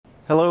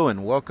Hello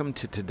and welcome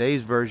to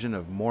today's version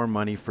of More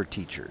Money for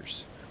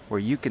Teachers, where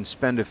you can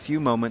spend a few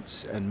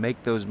moments and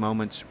make those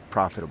moments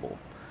profitable.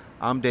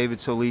 I'm David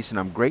Solis and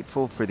I'm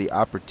grateful for the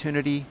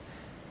opportunity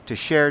to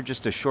share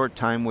just a short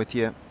time with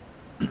you.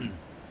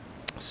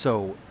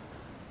 So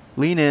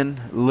lean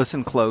in,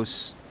 listen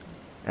close,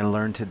 and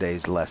learn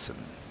today's lesson.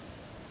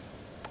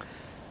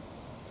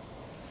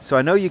 So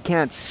I know you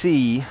can't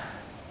see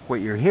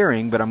what you're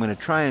hearing, but I'm going to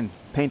try and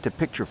paint a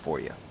picture for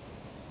you.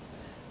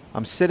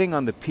 I'm sitting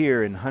on the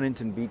pier in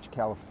Huntington Beach,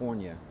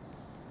 California.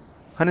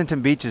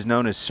 Huntington Beach is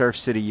known as Surf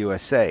City,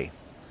 USA.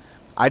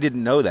 I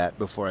didn't know that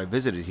before I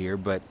visited here,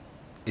 but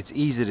it's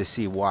easy to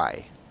see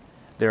why.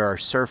 There are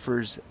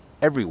surfers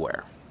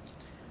everywhere.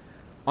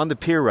 On the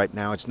pier right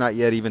now, it's not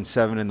yet even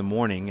 7 in the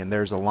morning, and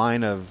there's a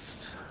line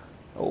of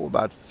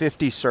about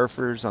 50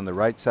 surfers on the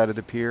right side of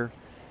the pier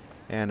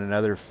and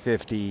another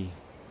 50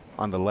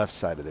 on the left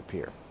side of the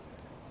pier.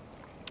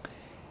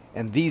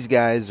 And these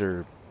guys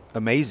are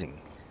amazing.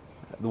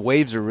 The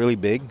waves are really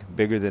big,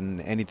 bigger than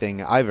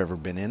anything I've ever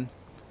been in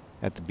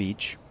at the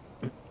beach.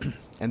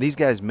 And these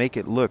guys make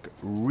it look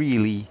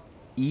really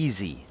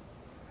easy.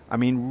 I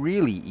mean,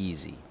 really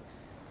easy.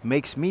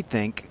 Makes me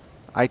think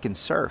I can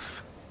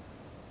surf.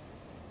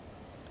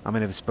 I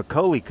mean, if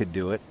Spicoli could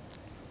do it,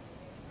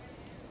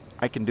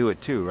 I can do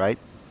it too, right?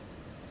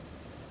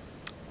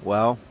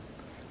 Well,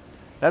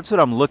 that's what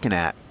I'm looking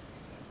at.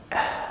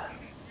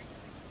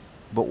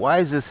 But why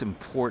is this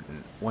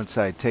important once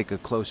I take a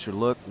closer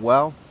look?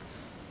 Well,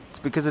 it's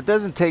because it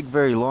doesn't take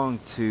very long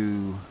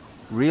to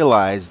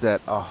realize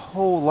that a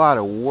whole lot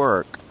of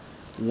work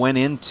went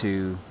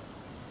into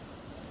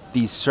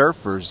these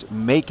surfers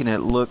making it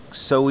look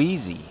so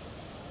easy.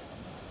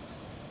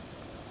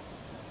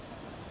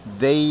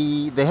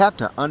 They have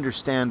to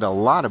understand a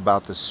lot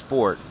about the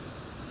sport.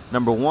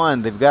 Number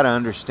one, they've got to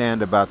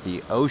understand about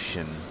the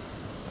ocean.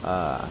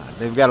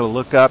 They've got to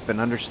look up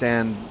and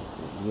understand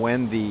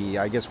when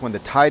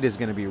the tide is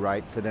going to be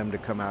right for them to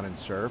come out and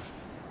surf.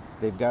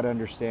 They've got to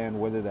understand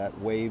whether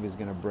that wave is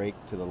going to break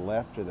to the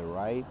left or the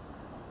right.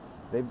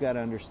 They've got to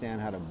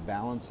understand how to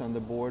balance on the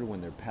board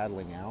when they're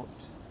paddling out.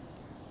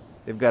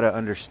 They've got to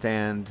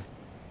understand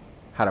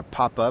how to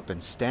pop up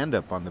and stand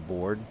up on the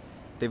board.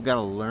 They've got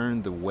to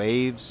learn the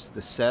waves,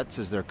 the sets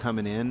as they're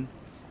coming in,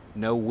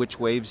 know which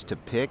waves to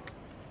pick.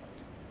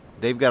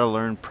 They've got to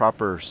learn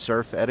proper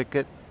surf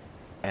etiquette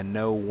and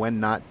know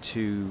when not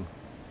to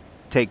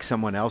take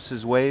someone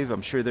else's wave.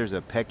 I'm sure there's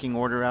a pecking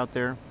order out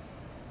there.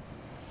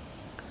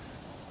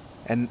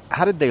 And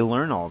how did they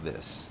learn all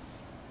this?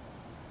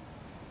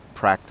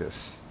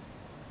 Practice,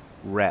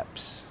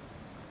 reps,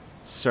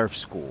 surf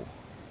school,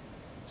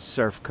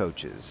 surf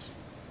coaches,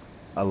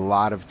 a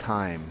lot of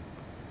time,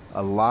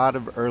 a lot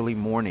of early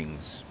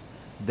mornings.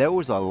 There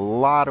was a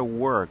lot of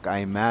work, I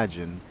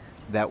imagine,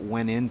 that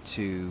went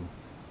into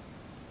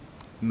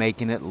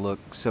making it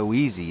look so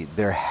easy.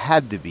 There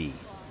had to be.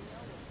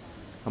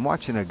 I'm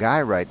watching a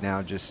guy right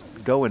now just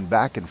going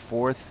back and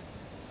forth,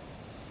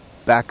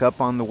 back up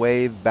on the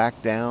wave,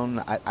 back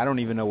down. I don't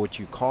even know what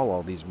you call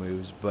all these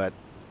moves, but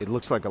it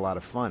looks like a lot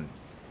of fun.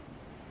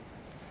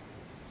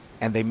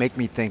 And they make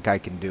me think I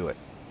can do it.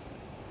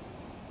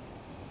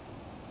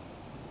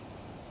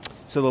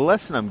 So the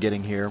lesson I'm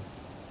getting here,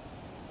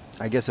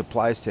 I guess,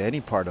 applies to any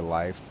part of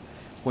life.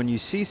 When you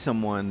see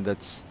someone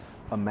that's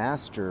a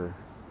master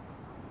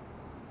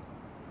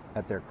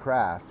at their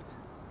craft,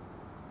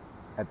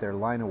 at their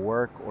line of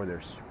work or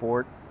their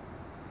sport,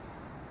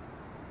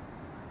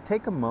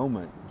 take a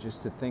moment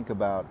just to think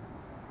about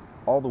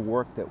all the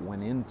work that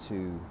went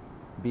into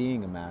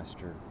being a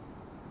master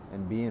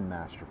and being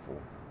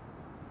masterful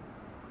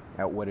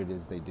at what it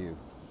is they do.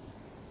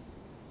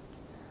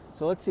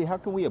 So let's see, how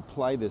can we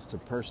apply this to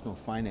personal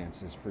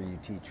finances for you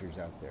teachers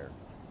out there?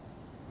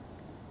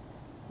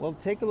 Well,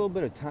 take a little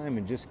bit of time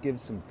and just give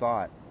some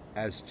thought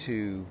as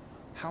to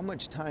how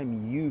much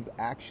time you've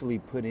actually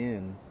put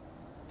in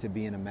to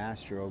being a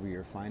master over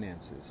your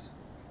finances,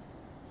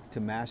 to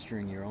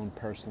mastering your own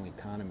personal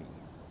economy.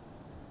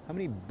 How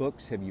many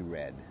books have you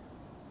read?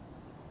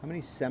 How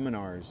many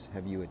seminars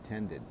have you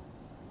attended?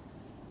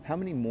 How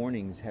many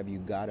mornings have you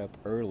got up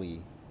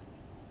early,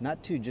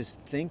 not to just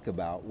think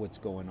about what's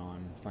going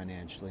on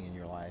financially in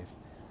your life,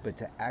 but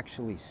to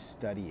actually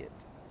study it?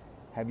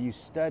 Have you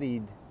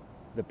studied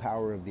the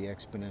power of the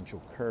exponential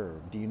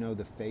curve? Do you know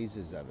the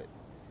phases of it?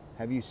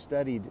 Have you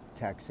studied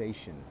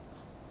taxation?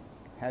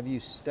 Have you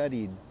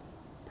studied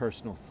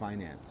personal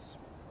finance?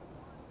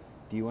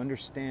 Do you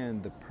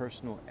understand the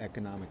personal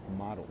economic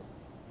model?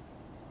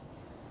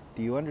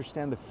 Do you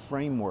understand the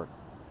framework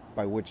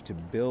by which to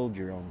build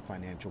your own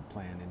financial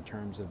plan in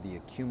terms of the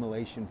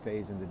accumulation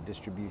phase and the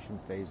distribution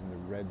phase and the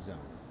red zone?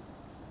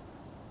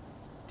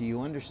 Do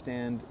you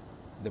understand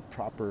the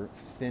proper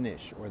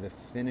finish or the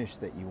finish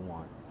that you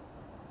want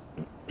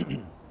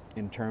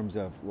in terms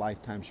of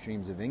lifetime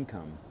streams of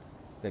income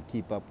that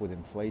keep up with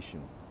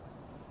inflation?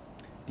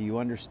 Do you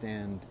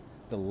understand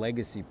the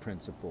legacy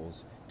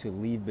principles to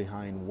leave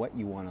behind what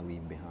you want to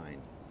leave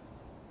behind?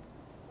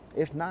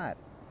 If not,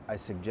 I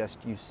suggest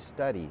you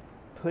study,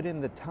 put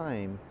in the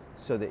time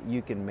so that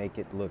you can make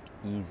it look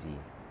easy,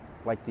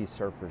 like these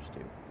surfers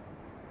do.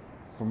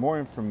 For more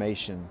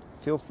information,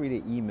 feel free to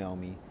email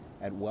me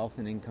at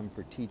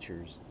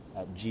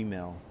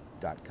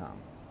wealthandincomeforteachers@gmail.com.